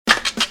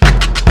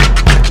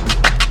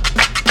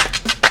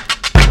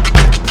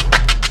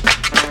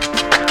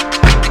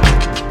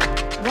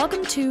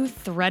to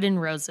Thread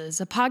and Roses,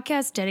 a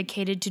podcast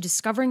dedicated to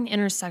discovering the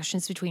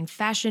intersections between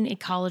fashion,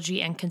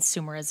 ecology, and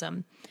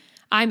consumerism.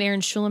 I'm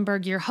Erin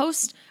Schulenberg, your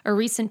host, a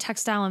recent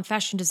textile and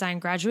fashion design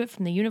graduate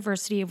from the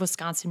University of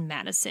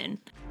Wisconsin-Madison.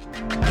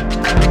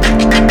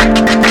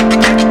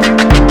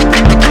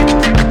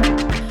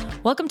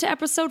 Welcome to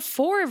episode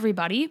 4,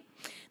 everybody.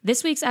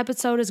 This week's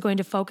episode is going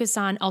to focus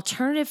on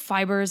alternative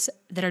fibers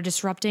that are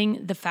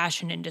disrupting the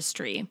fashion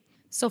industry.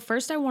 So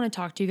first, I want to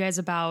talk to you guys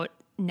about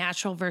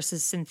natural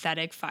versus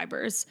synthetic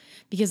fibers,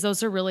 because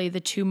those are really the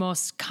two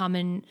most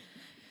common,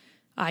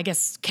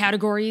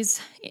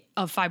 categories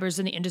of fibers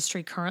in the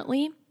industry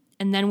currently.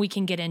 And then we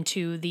can get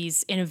into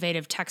these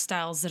innovative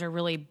textiles that are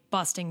really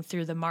busting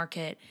through the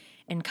market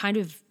and kind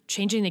of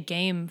changing the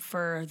game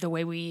for the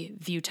way we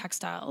view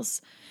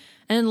textiles.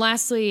 And then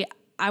lastly,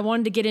 I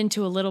wanted to get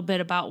into a little bit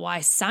about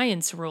why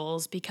science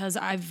rules, because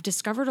I've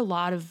discovered a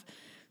lot of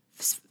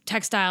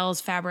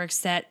textiles, fabrics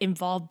that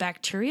involve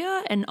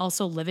bacteria and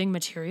also living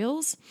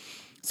materials.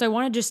 So I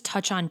want to just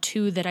touch on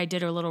 2 that I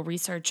did a little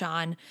research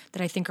on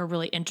that I think are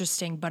really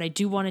interesting, but I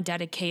do want to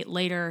dedicate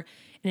later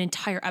an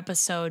entire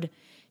episode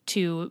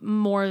to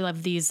more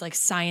of these like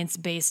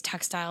science-based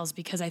textiles,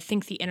 because I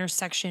think the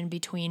intersection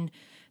between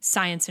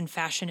science and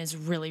fashion is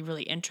really,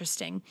 really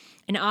interesting.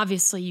 And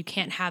obviously you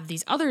can't have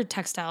these other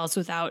textiles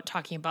without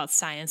talking about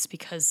science,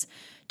 because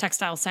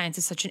textile science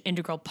is such an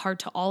integral part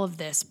to all of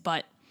this.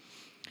 But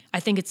I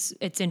think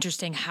it's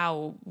interesting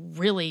how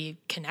really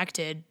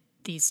connected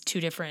these 2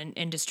 different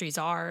industries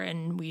are,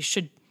 and we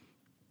should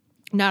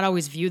not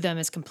always view them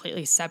as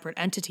completely separate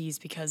entities,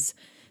 because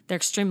they're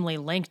extremely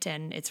linked,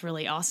 and it's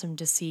really awesome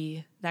to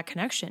see that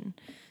connection.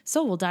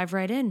 So we'll dive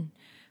right in.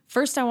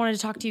 First, I wanted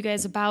to talk to you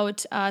guys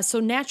about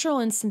natural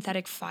and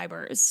synthetic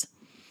fibers.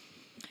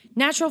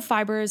 Natural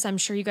fibers, I'm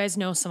sure you guys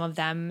know some of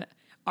them,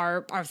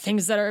 are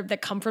things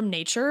that come from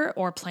nature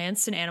or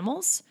plants and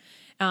animals.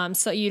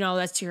 So,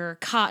 that's your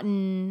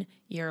cotton,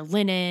 your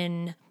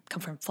linen,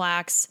 come from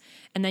flax.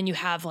 And then you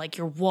have like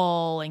your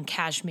wool and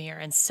cashmere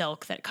and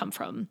silk that come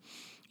from,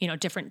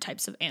 different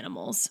types of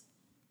animals.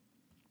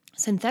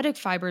 Synthetic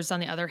fibers, on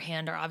the other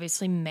hand, are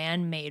obviously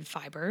man-made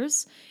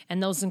fibers.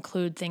 And those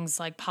include things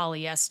like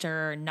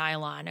polyester,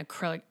 nylon,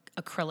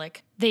 acrylic.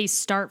 They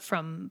start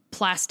from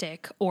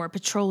plastic or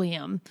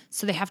petroleum.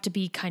 So they have to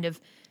be kind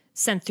of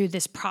sent through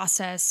this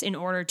process in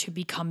order to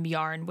become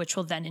yarn, which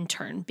will then in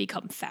turn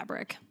become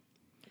fabric.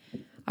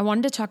 I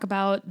wanted to talk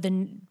about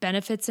the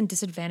benefits and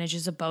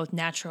disadvantages of both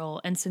natural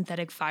and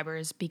synthetic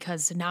fibers,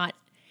 because not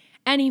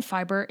any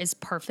fiber is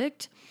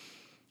perfect,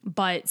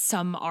 but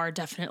some are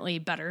definitely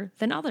better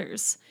than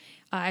others.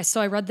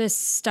 So I read this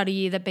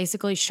study that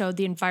basically showed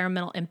the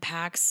environmental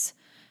impacts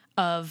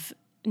of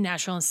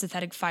natural and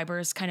synthetic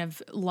fibers kind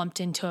of lumped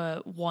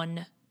into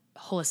one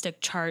holistic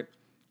chart.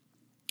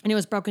 And it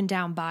was broken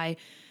down by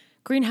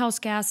greenhouse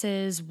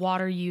gases,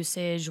 water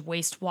usage,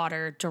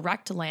 wastewater,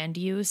 direct land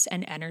use,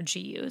 and energy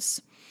use.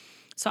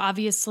 So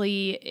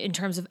obviously, in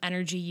terms of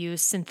energy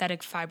use,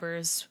 synthetic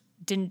fibers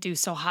didn't do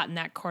so hot in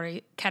that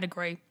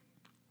category,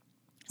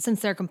 since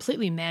they're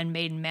completely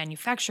man-made and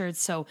manufactured.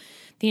 So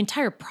the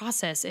entire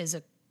process is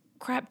a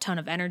crap ton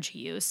of energy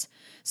use.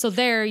 So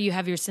there you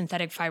have your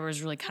synthetic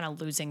fibers really kind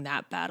of losing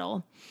that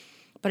battle.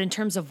 But in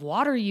terms of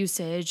water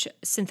usage,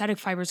 synthetic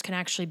fibers can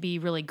actually be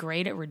really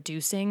great at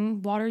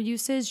reducing water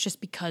usage, just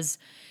because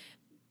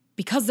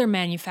they're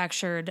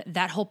manufactured,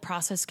 that whole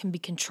process can be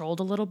controlled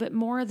a little bit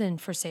more than,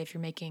 for say, if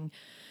you're making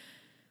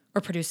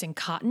or producing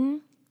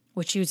cotton,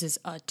 which uses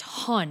a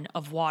ton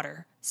of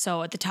water.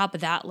 So at the top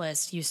of that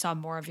list, you saw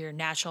more of your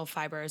natural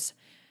fibers.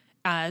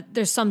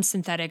 There's some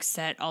synthetics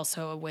that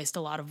also waste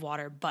a lot of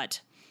water,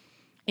 but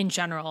in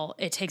general,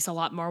 it takes a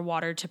lot more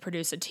water to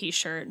produce a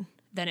t-shirt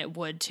than it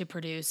would to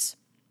produce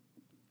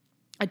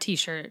a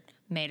t-shirt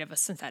made of a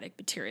synthetic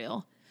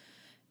material.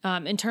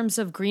 In terms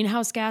of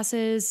greenhouse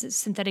gases,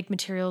 synthetic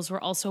materials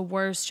were also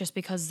worse, just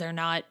because they're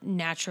not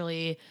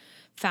naturally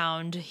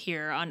found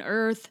here on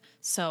Earth.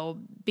 So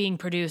being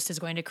produced is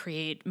going to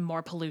create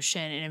more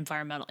pollution and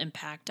environmental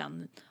impact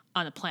on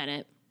the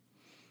planet.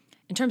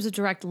 In terms of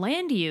direct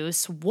land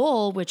use,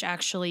 wool, which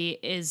actually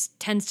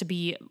tends to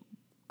be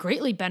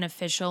greatly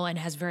beneficial and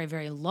has very,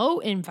 very low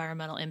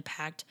environmental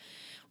impact,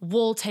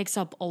 wool takes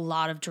up a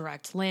lot of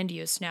direct land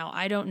use. Now,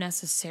 I don't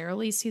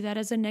necessarily see that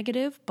as a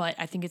negative, but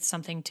I think it's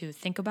something to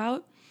think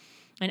about.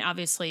 And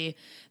obviously,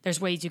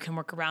 there's ways you can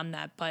work around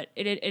that, but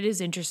it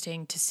is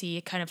interesting to see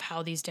kind of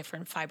how these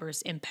different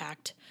fibers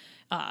impact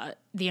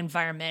the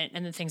environment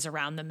and the things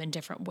around them in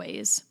different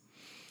ways.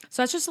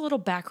 So that's just a little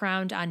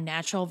background on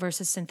natural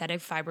versus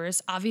synthetic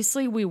fibers.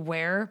 Obviously, we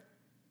wear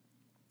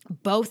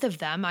both of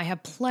them. I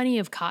have plenty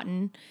of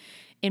cotton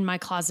in my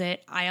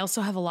closet. I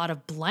also have a lot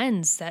of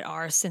blends that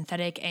are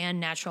synthetic and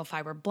natural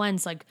fiber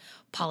blends, like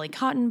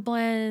polycotton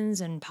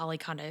blends and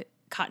polycotton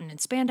and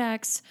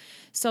spandex.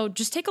 So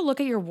just take a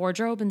look at your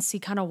wardrobe and see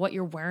kind of what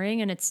you're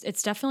wearing. And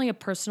it's definitely a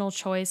personal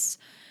choice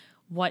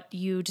what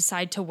you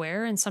decide to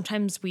wear. And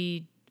sometimes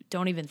we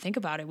don't even think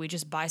about it. We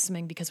just buy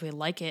something because we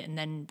like it, and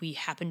then we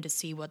happen to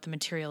see what the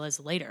material is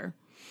later.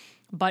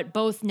 But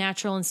both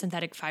natural and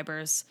synthetic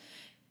fibers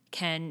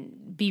can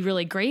be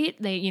really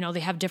great. They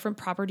have different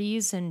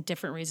properties and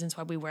different reasons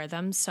why we wear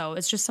them. So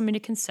it's just something to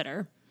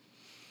consider.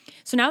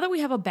 So now that we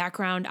have a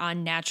background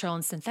on natural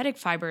and synthetic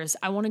fibers,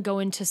 I want to go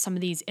into some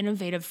of these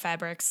innovative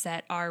fabrics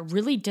that are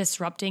really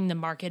disrupting the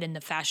market in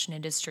the fashion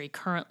industry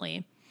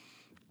currently.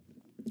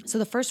 So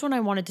the first one I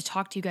wanted to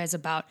talk to you guys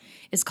about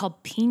is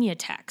called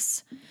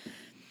Piñatex.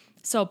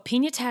 So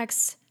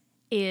Piñatex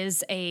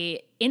is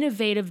a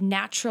innovative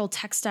natural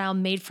textile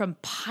made from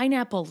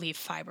pineapple leaf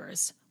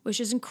fibers, which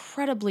is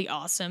incredibly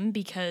awesome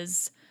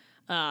because,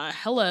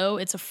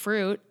 it's a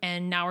fruit,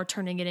 and now we're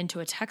turning it into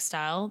a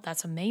textile.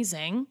 That's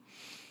amazing.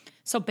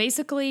 So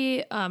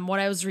basically, what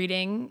I was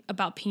reading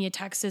about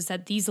Piñatex is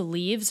that these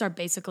leaves are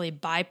basically a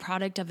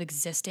byproduct of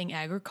existing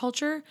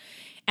agriculture,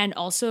 and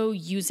also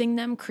using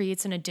them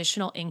creates an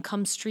additional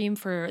income stream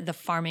for the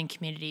farming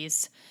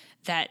communities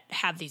that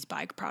have these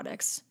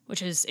byproducts,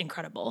 which is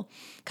incredible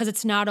because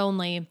it's not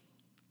only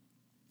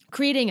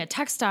creating a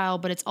textile,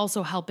 but it's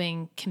also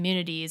helping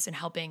communities and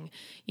helping,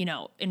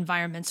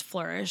 environments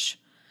flourish.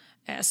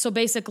 So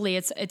basically,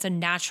 it's a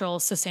natural,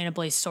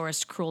 sustainably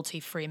sourced,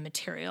 cruelty-free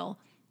material.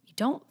 You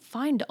don't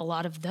find a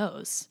lot of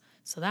those,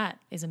 so that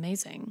is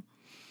amazing.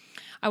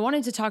 I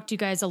wanted to talk to you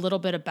guys a little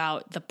bit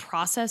about the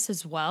process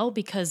as well,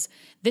 because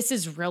this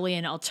is really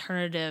an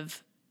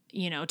alternative,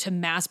 to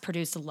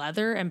mass-produced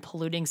leather and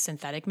polluting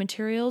synthetic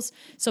materials.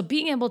 So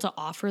being able to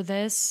offer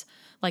this,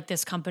 like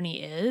this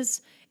company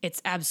is,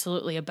 it's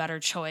absolutely a better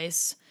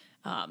choice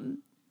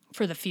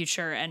for the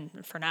future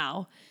and for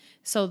now.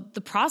 So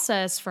the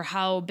process for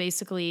how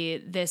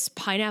basically this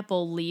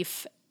pineapple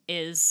leaf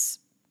is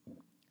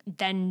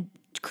then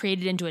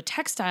created into a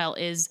textile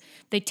is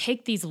they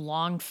take these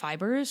long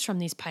fibers from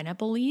these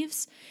pineapple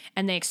leaves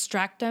and they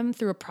extract them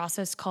through a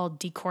process called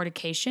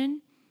decortication,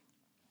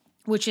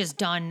 which is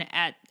done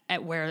at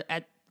where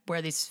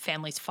these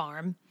families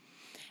farm.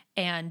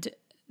 And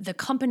the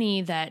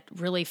company that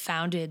really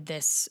founded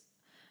this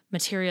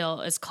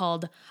material is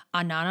called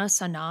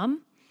Ananas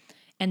Anam,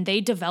 and they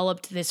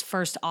developed this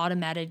first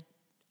automated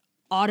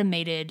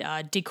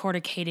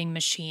decorticating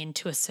machine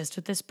to assist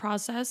with this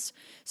process.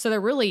 So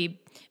they're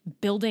really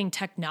building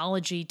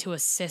technology to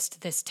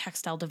assist this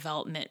textile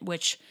development,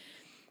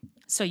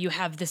 so you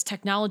have this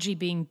technology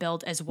being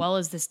built as well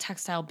as this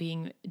textile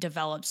being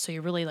developed. So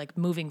you're really like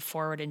moving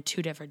forward in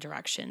two different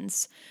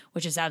directions,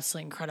 which is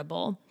absolutely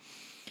incredible.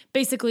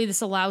 Basically,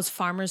 this allows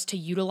farmers to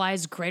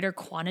utilize greater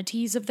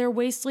quantities of their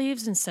waste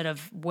leaves instead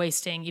of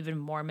wasting even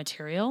more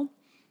material.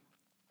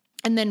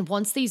 And then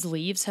once these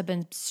leaves have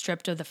been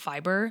stripped of the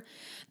fiber,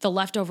 the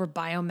leftover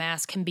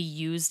biomass can be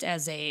used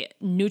as a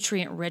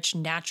nutrient-rich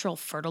natural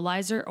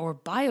fertilizer or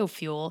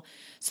biofuel.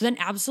 So then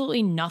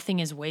absolutely nothing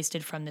is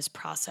wasted from this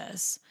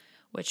process,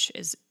 which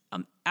is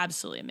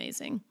absolutely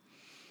amazing.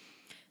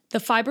 The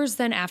fibers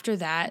then after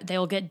that,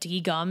 they'll get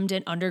degummed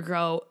and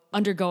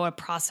undergo a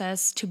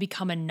process to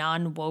become a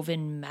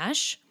non-woven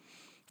mesh,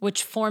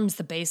 which forms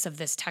the base of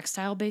this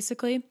textile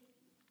basically.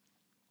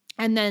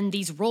 And then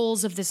these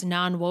rolls of this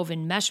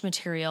non-woven mesh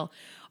material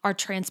are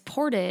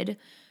transported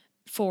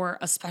for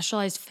a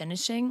specialized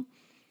finishing,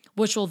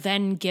 which will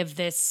then give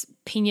this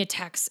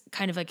Piñatex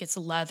kind of like its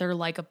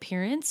leather-like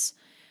appearance,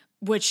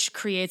 which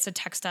creates a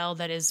textile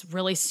that is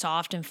really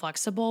soft and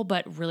flexible,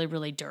 but really,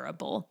 really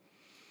durable.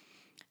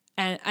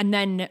 And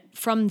then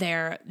from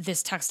there,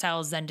 this textile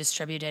is then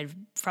distributed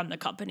from the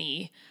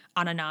company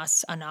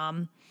Ananas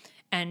Anam,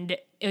 and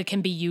it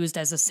can be used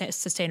as a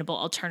sustainable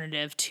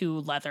alternative to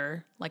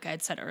leather, like I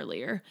had said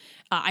earlier.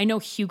 I know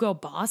Hugo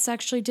Boss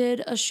actually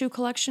did a shoe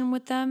collection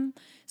with them,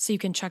 so you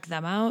can check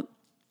them out.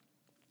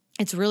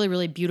 It's really,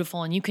 really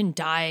beautiful, and you can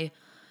dye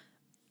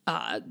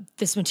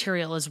this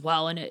material as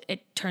well, and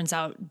it turns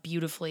out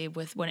beautifully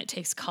when it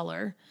takes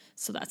color,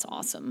 so that's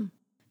awesome.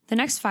 The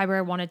next fiber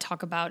I want to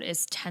talk about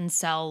is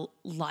Tencel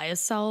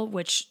Lyocell,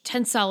 which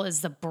Tencel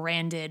is the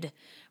branded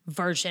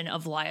version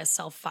of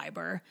lyocell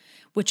fiber,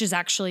 which is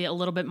actually a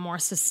little bit more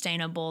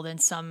sustainable than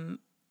some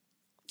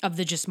of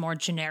the just more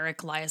generic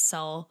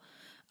lyocell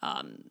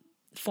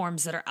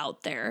forms that are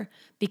out there,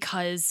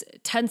 because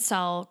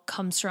Tencel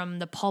comes from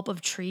the pulp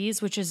of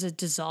trees, which is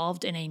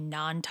dissolved in a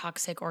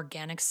non-toxic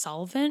organic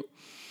solvent.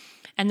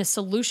 And the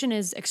solution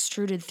is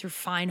extruded through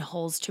fine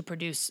holes to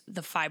produce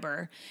the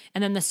fiber.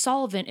 And then the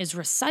solvent is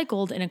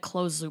recycled in a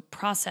closed loop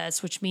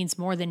process, which means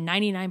more than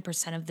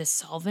 99% of this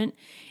solvent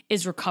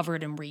is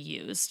recovered and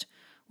reused,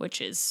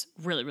 which is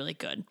really, really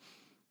good.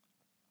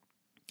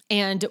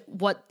 And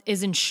what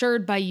is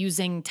ensured by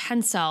using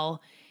Tencel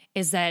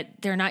is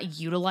that they're not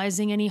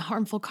utilizing any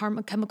harmful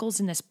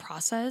chemicals in this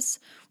process,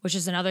 which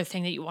is another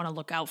thing that you want to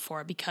look out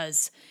for,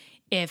 because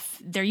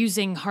if they're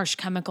using harsh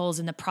chemicals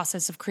in the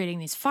process of creating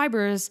these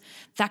fibers,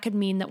 that could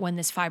mean that when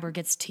this fiber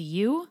gets to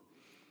you,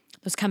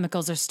 those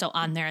chemicals are still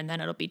on there and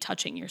then it'll be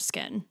touching your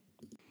skin.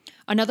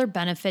 Another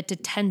benefit to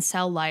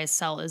Tencel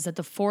Lyocell is that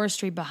the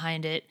forestry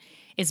behind it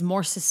is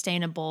more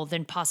sustainable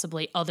than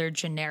possibly other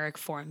generic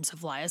forms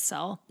of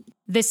lyocell.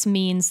 This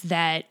means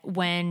that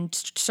when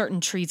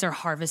certain trees are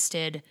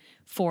harvested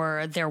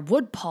for their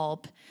wood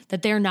pulp,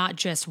 that they're not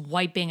just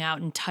wiping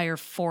out entire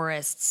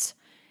forests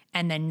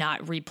and then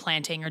not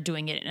replanting or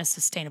doing it in a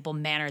sustainable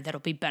manner that'll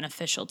be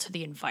beneficial to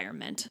the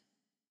environment.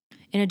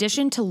 In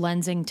addition to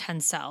lensing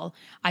Tencel,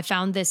 I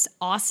found this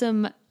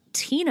awesome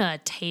Tina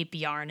tape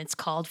yarn, it's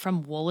called,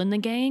 from Wool and the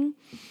Gang,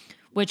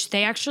 which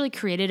they actually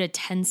created a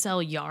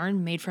Tencel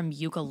yarn made from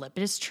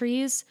eucalyptus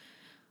trees,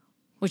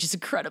 which is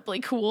incredibly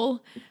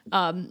cool.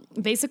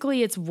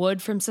 Basically, it's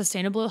wood from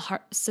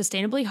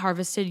sustainably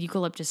harvested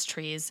eucalyptus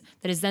trees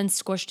that is then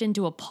squished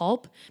into a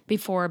pulp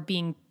before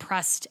being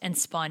pressed and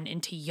spun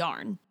into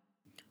yarn.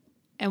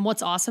 And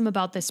what's awesome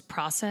about this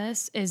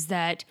process is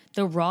that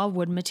the raw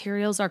wood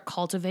materials are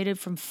cultivated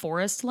from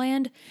forest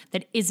land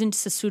that isn't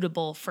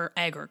suitable for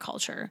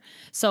agriculture.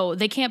 So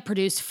they can't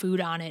produce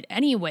food on it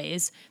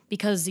anyways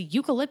because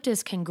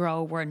eucalyptus can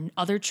grow where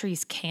other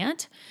trees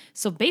can't.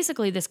 So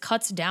basically this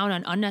cuts down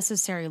on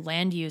unnecessary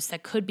land use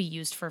that could be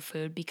used for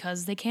food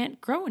because they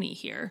can't grow any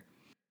here.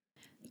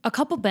 A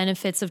couple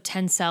benefits of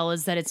Tencel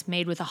is that it's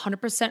made with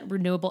 100%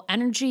 renewable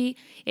energy.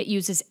 It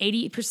uses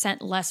 80%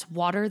 less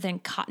water than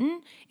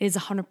cotton. It is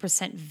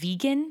 100%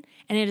 vegan,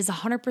 and it is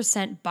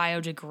 100%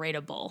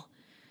 biodegradable.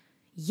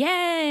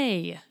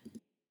 Yay!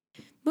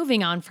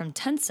 Moving on from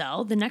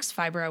Tencel, the next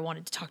fiber I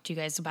wanted to talk to you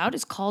guys about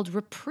is called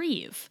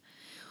Repreve,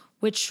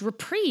 which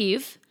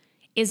Repreve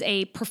is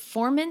a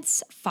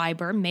performance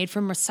fiber made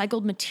from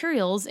recycled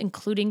materials,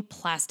 including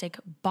plastic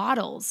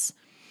bottles.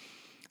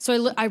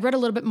 So I read a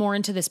little bit more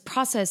into this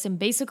process, and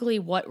basically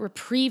what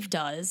Repreve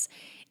does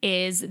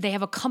is they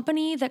have a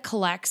company that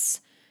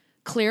collects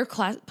clear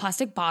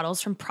plastic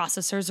bottles from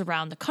processors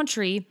around the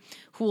country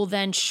who will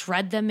then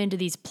shred them into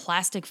these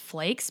plastic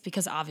flakes,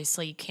 because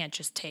obviously you can't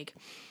just take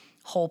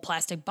whole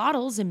plastic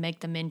bottles and make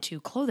them into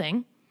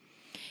clothing.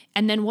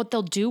 And then what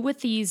they'll do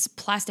with these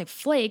plastic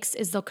flakes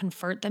is they'll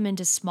convert them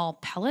into small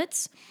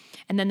pellets,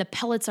 and then the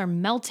pellets are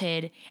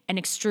melted and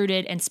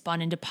extruded and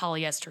spun into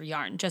polyester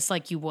yarn, just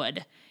like you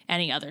would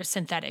any other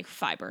synthetic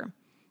fiber.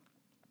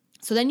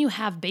 So then you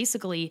have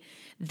basically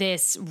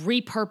this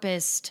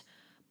repurposed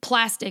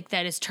plastic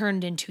that is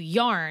turned into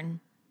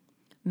yarn,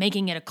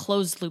 making it a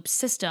closed loop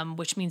system,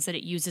 which means that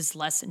it uses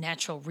less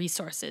natural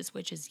resources,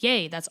 which is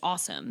yay, that's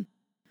awesome.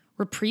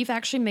 Repreve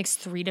actually makes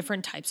 3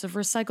 different types of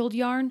recycled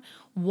yarn.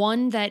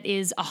 One that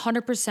is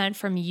 100%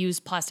 from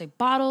used plastic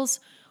bottles,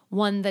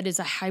 one that is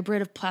a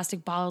hybrid of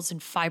plastic bottles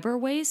and fiber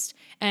waste,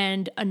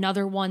 and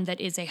another one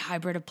that is a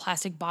hybrid of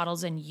plastic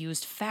bottles and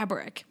used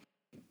fabric.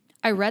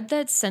 I read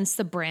that since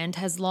the brand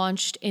has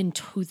launched in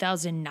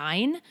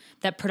 2009,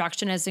 that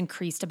production has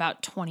increased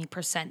about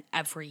 20%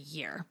 every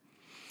year.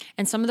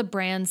 And some of the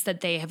brands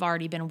that they have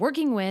already been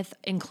working with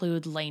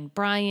include Lane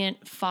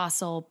Bryant,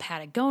 Fossil,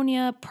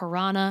 Patagonia,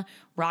 Piranha,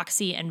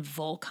 Roxy, and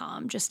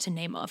Volcom, just to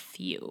name a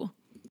few.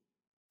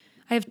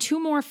 I have 2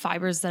 more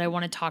fibers that I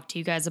want to talk to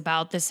you guys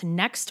about. This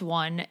next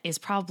one is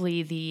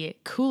probably the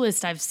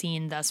coolest I've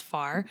seen thus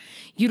far,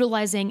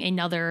 utilizing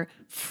another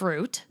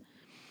fruit.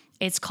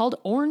 It's called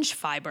orange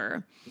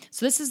fiber.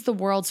 So this is the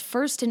world's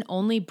first and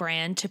only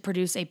brand to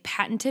produce a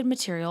patented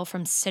material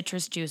from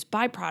citrus juice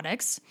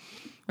byproducts,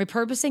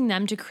 repurposing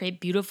them to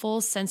create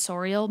beautiful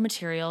sensorial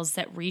materials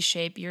that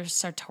reshape your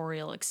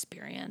sartorial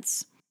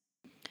experience.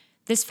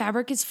 This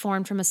fabric is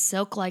formed from a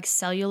silk-like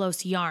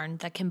cellulose yarn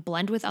that can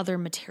blend with other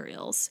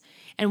materials.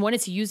 And when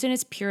it's used in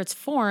its purest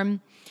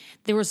form,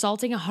 the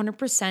resulting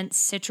 100%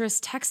 citrus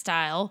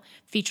textile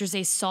features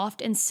a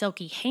soft and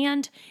silky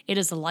hand, it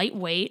is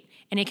lightweight,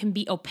 and it can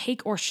be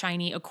opaque or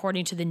shiny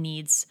according to the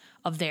needs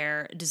of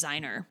their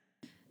designer.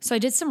 So I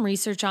did some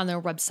research on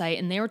their website,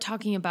 and they were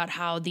talking about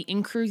how the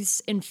increase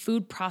in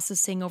food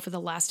processing over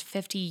the last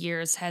 50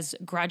 years has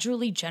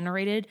gradually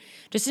generated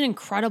just an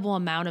incredible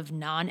amount of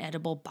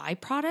non-edible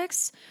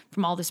byproducts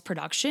from all this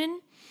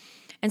production.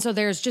 And so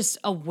there's just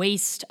a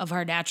waste of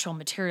our natural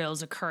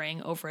materials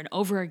occurring over and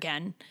over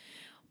again.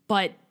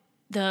 But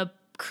the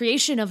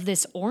creation of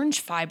this orange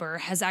fiber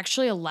has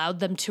actually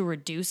allowed them to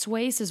reduce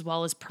waste as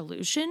well as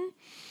pollution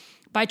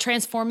by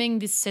transforming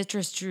the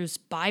citrus juice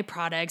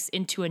byproducts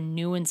into a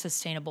new and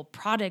sustainable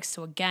product.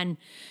 So again,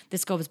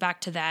 this goes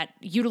back to that,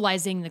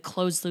 utilizing the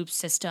closed loop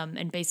system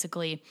and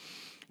basically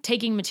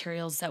taking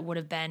materials that would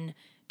have been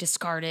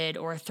discarded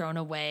or thrown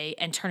away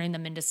and turning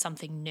them into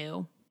something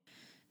new.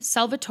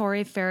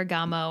 Salvatore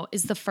Ferragamo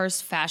is the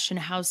first fashion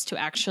house to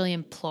actually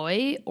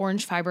employ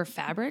orange fiber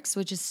fabrics,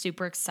 which is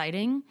super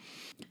exciting.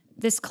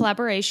 This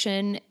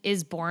collaboration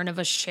is born of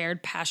a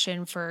shared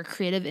passion for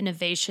creative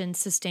innovation,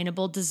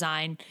 sustainable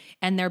design,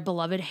 and their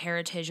beloved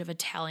heritage of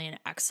Italian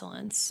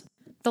excellence.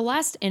 The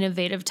last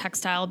innovative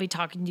textile I'll be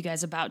talking to you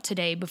guys about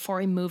today before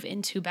we move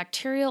into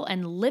bacterial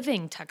and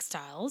living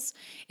textiles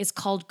is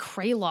called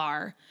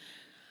Kraylar.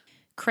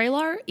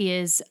 Kraylar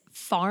is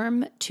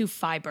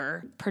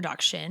farm-to-fiber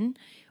production,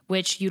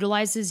 which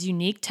utilizes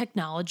unique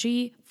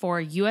technology for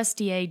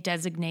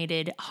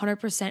USDA-designated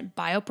 100%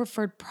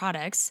 bio-preferred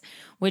products,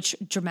 which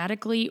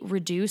dramatically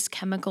reduce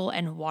chemical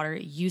and water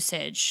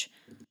usage.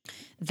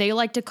 They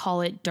like to call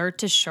it dirt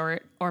to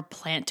shirt or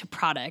plant to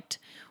product,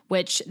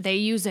 which they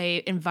use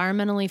a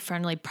environmentally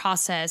friendly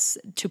process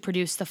to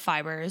produce the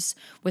fibers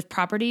with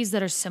properties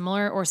that are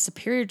similar or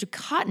superior to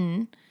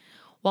cotton,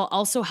 while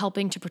also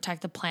helping to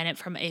protect the planet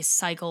from a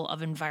cycle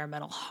of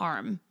environmental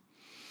harm.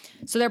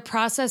 So their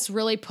process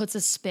really puts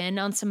a spin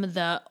on some of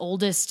the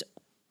oldest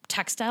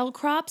textile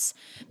crops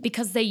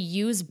because they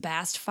use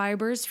bast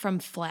fibers from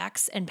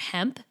flax and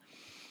hemp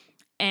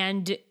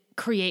and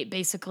create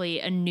basically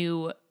a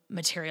new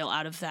material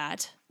out of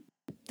that.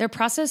 Their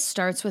process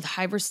starts with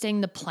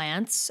harvesting the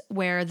plants,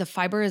 where the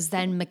fiber is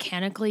then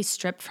mechanically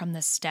stripped from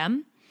the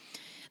stem.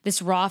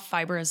 This raw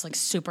fiber is like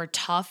super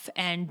tough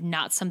and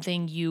not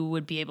something you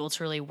would be able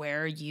to really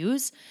wear or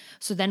use.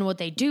 So then what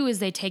they do is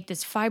they take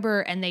this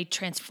fiber and they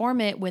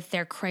transform it with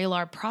their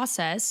Kraylar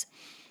process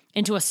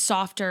into a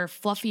softer,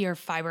 fluffier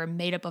fiber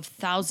made up of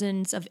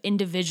thousands of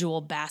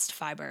individual bast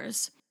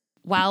fibers.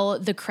 While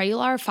the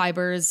Kraylar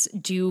fibers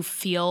do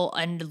feel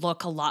and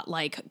look a lot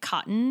like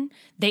cotton,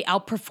 they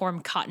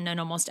outperform cotton on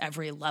almost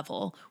every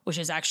level, which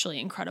is actually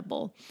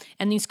incredible.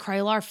 And these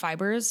Kraylar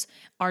fibers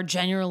are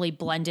generally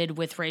blended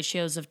with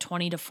ratios of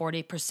 20 to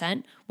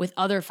 40% with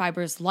other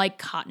fibers like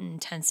cotton,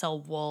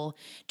 tencel, wool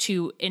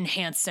to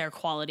enhance their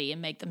quality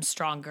and make them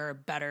stronger,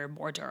 better,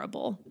 more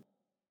durable.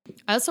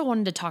 I also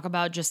wanted to talk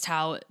about just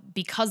how,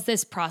 because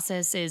this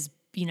process is,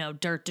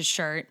 dirt to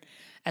shirt,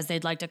 as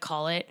they'd like to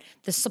call it,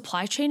 the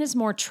supply chain is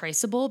more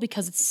traceable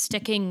because it's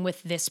sticking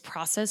with this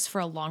process for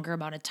a longer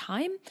amount of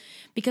time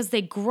because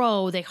they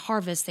grow, they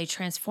harvest, they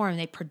transform,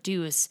 they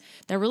produce.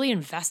 They're really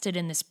invested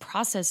in this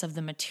process of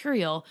the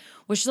material,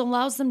 which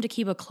allows them to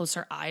keep a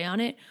closer eye on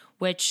it,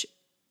 which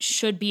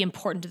should be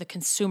important to the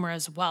consumer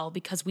as well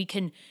because we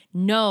can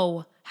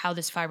know how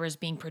this fiber is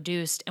being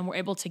produced and we're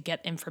able to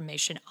get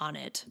information on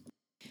it.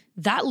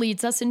 That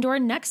leads us into our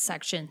next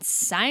section,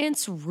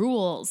 science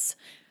rules.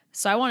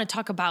 So I want to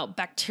talk about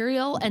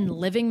bacterial and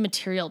living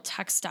material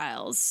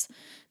textiles.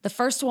 The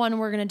first one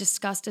we're going to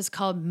discuss is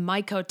called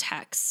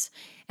Mycotex,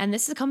 and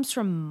this comes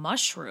from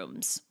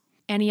mushrooms.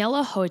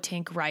 Aniela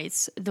Hoetink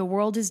writes, "The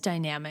world is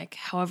dynamic,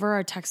 however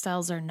our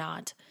textiles are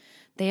not.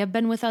 They have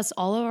been with us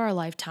all of our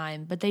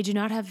lifetime, but they do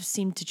not have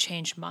seemed to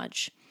change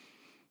much.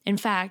 In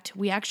fact,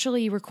 we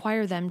actually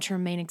require them to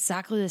remain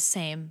exactly the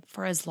same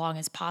for as long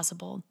as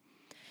possible.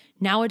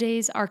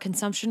 Nowadays, our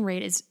consumption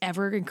rate is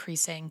ever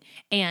increasing,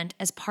 and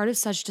as part of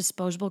such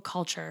disposable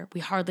culture,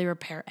 we hardly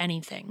repair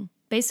anything."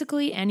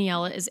 Basically,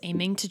 Aniela is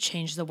aiming to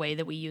change the way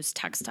that we use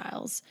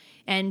textiles.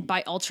 And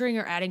by altering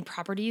or adding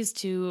properties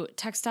to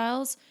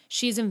textiles,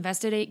 she's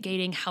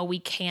investigating how we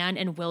can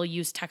and will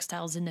use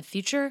textiles in the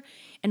future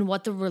and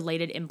what the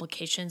related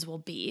implications will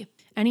be.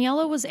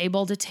 Aniela was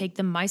able to take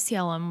the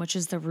mycelium, which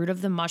is the root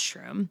of the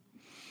mushroom,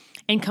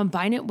 and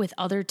combine it with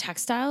other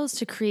textiles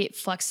to create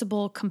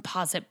flexible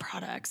composite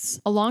products.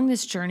 Along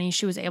this journey,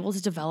 she was able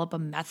to develop a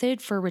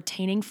method for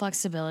retaining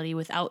flexibility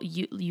without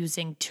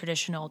using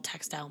traditional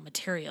textile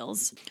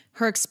materials.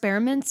 Her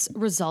experiments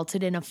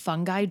resulted in a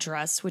fungi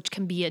dress, which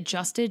can be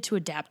adjusted to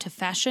adapt to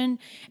fashion,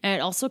 and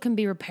it also can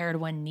be repaired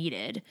when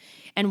needed.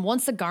 And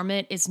once the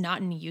garment is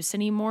not in use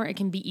anymore, it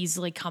can be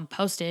easily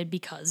composted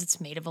because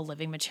it's made of a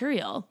living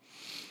material.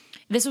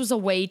 This was a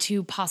way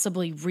to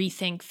possibly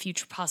rethink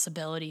future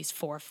possibilities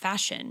for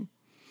fashion.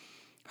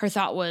 Her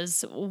thought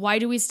was, why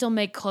do we still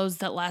make clothes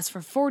that last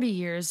for 40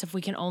 years if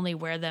we can only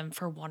wear them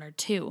for 1 or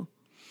 2?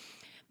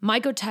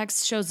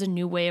 Mycotex shows a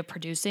new way of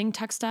producing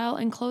textile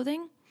and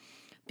clothing.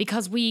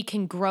 Because we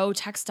can grow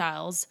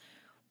textiles,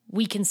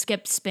 we can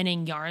skip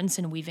spinning yarns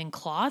and weaving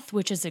cloth,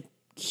 which is a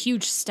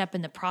huge step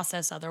in the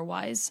process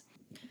otherwise.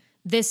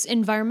 This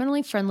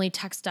environmentally friendly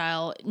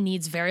textile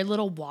needs very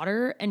little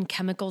water, and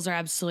chemicals are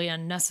absolutely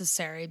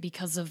unnecessary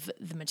because of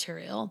the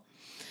material.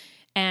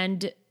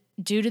 And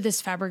due to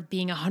this fabric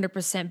being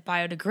 100%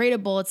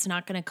 biodegradable, it's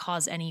not going to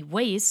cause any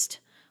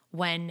waste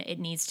when it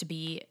needs to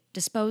be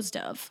disposed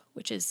of,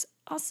 which is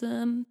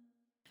awesome.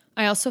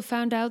 I also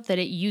found out that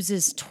it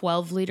uses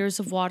 12 liters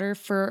of water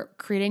for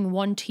creating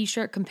one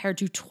t-shirt compared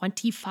to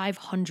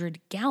 2,500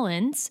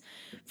 gallons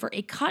for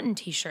a cotton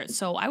t-shirt.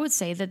 So I would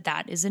say that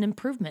that is an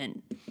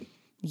improvement.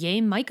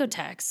 Yay,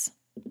 Mycotex.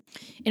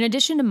 In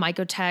addition to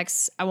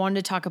Mycotex, I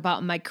wanted to talk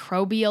about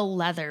microbial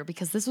leather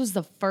because this was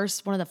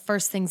one of the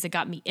first things that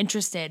got me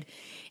interested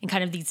in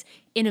kind of these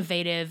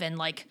innovative and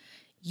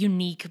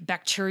unique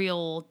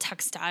bacterial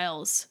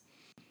textiles.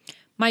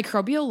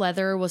 Microbial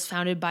leather was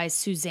founded by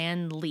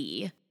Suzanne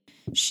Lee.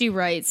 She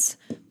writes,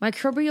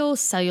 "Microbial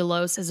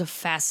cellulose is a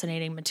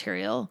fascinating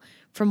material.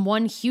 From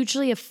one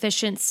hugely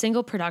efficient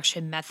single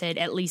production method,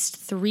 at least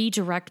 3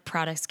 direct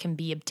products can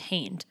be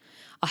obtained: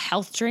 a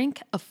health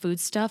drink, a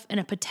foodstuff,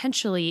 and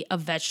potentially a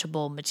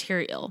vegetable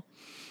material.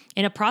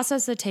 In a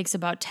process that takes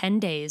about 10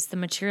 days, the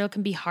material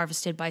can be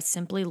harvested by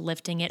simply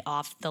lifting it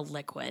off the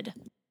liquid."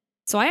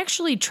 So I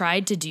actually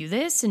tried to do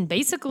this, and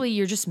basically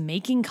you're just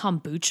making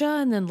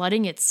kombucha and then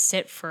letting it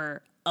sit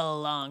for a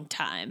long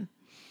time.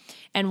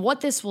 And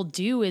what this will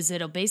do is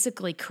it'll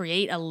basically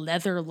create a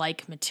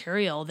leather-like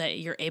material that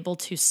you're able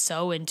to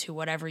sew into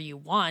whatever you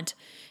want,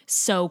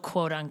 sew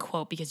quote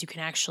unquote, because you can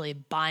actually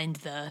bind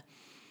the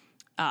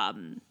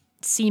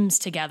seams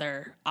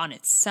together on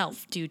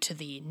itself due to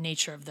the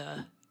nature of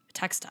the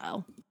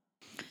textile.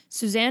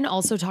 Suzanne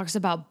also talks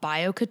about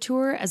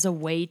BioCouture as a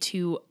way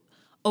to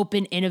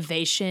open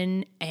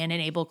innovation and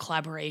enable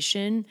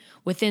collaboration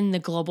within the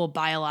global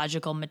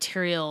biological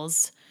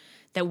materials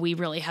that we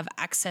really have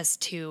access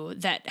to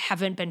that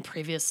haven't been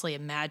previously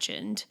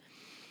imagined.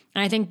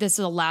 And I think this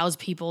allows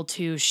people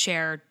to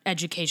share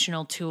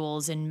educational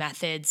tools and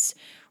methods.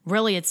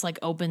 Really, it's like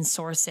open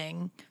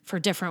sourcing for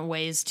different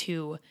ways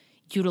to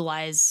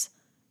utilize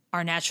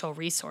our natural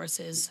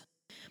resources.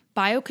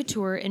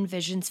 BioCouture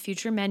envisions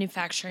future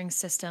manufacturing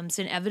systems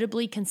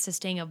inevitably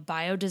consisting of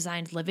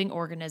bio-designed living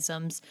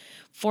organisms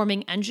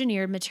forming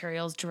engineered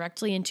materials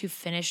directly into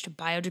finished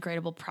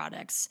biodegradable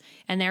products,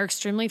 and they're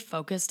extremely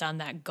focused on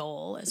that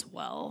goal as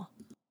well.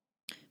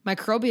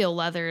 Microbial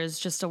leather is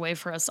just a way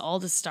for us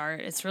all to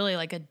start. It's really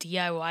like a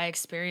DIY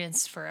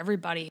experience for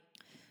everybody.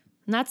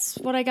 And that's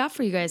what I got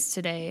for you guys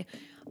today.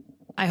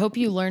 I hope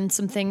you learned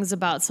some things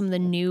about some of the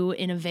new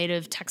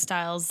innovative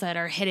textiles that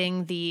are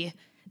hitting the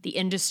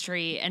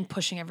industry and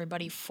pushing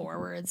everybody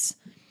forwards.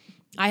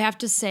 I have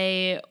to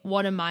say,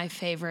 one of my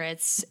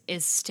favorites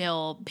is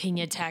still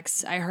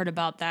Piñatex. I heard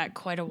about that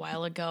quite a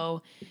while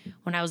ago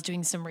when I was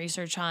doing some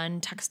research on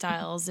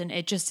textiles, and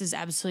it just is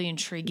absolutely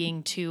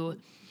intriguing to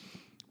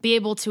be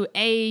able to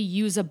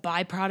use a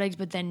byproduct,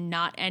 but then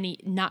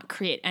not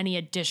create any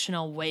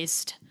additional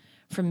waste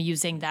from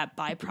using that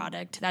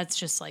byproduct. That's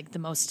just like the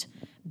most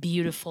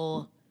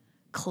beautiful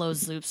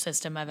closed loop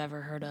system I've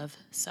ever heard of.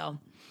 So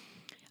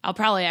I'll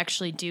probably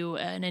actually do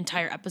an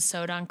entire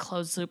episode on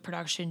closed loop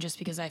production just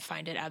because I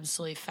find it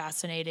absolutely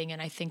fascinating,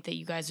 and I think that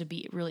you guys would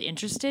be really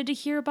interested to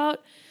hear about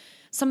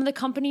some of the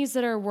companies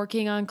that are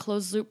working on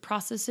closed loop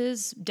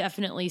processes,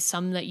 definitely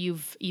some that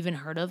you've even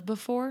heard of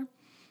before.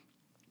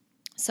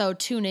 So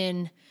tune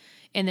in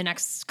the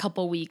next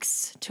couple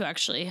weeks to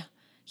actually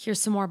hear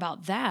some more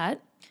about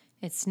that.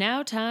 It's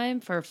now time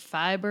for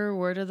Fiber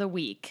Word of the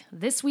Week.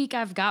 This week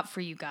I've got for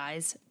you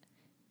guys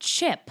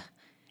chip,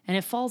 and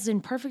it falls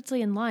in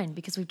perfectly in line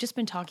because we've just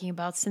been talking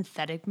about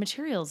synthetic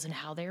materials and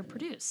how they are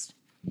produced.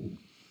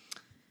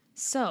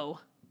 So,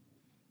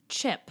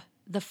 chip,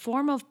 the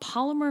form of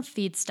polymer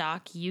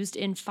feedstock used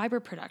in fiber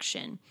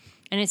production,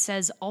 and it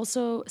says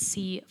also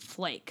see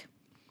flake.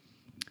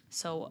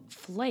 So,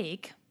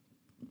 flake,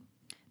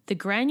 the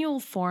granule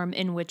form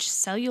in which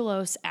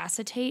cellulose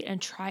acetate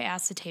and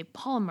triacetate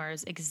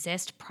polymers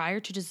exist prior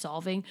to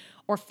dissolving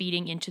or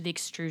feeding into the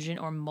extrusion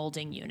or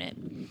molding unit.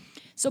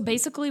 So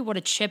basically what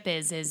a chip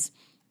is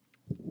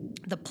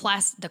the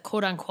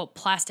quote-unquote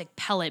plastic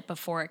pellet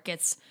before it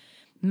gets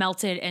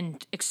melted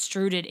and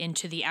extruded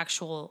into the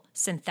actual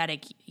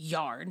synthetic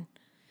yarn.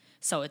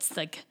 So it's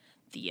like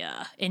the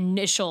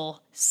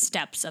initial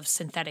steps of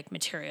synthetic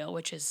material,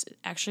 which is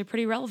actually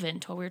pretty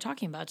relevant to what we were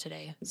talking about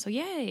today. So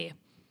yay!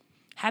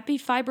 Happy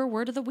Fiber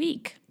Word of the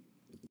Week.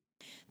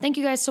 Thank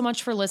you guys so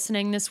much for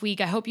listening this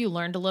week. I hope you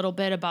learned a little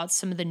bit about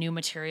some of the new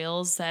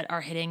materials that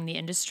are hitting the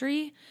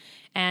industry.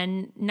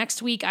 And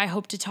next week, I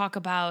hope to talk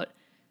about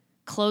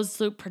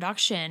closed loop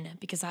production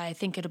because I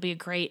think it'll be a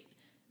great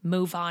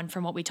move on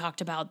from what we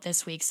talked about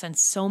this week since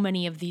so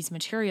many of these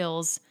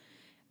materials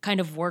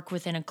kind of work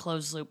within a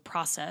closed loop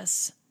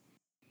process.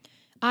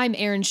 I'm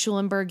Erin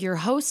Schulenberg, your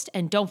host,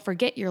 and don't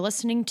forget you're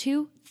listening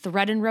to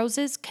Thread and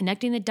Roses,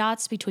 connecting the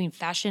dots between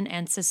fashion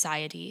and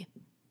society.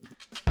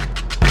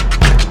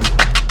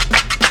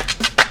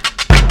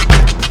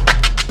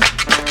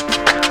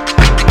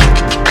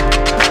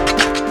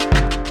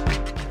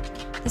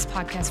 This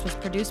podcast was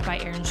produced by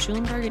Erin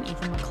Schulenberg and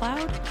Ethan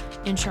McLeod.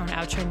 Intro and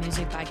outro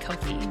music by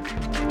Kofi.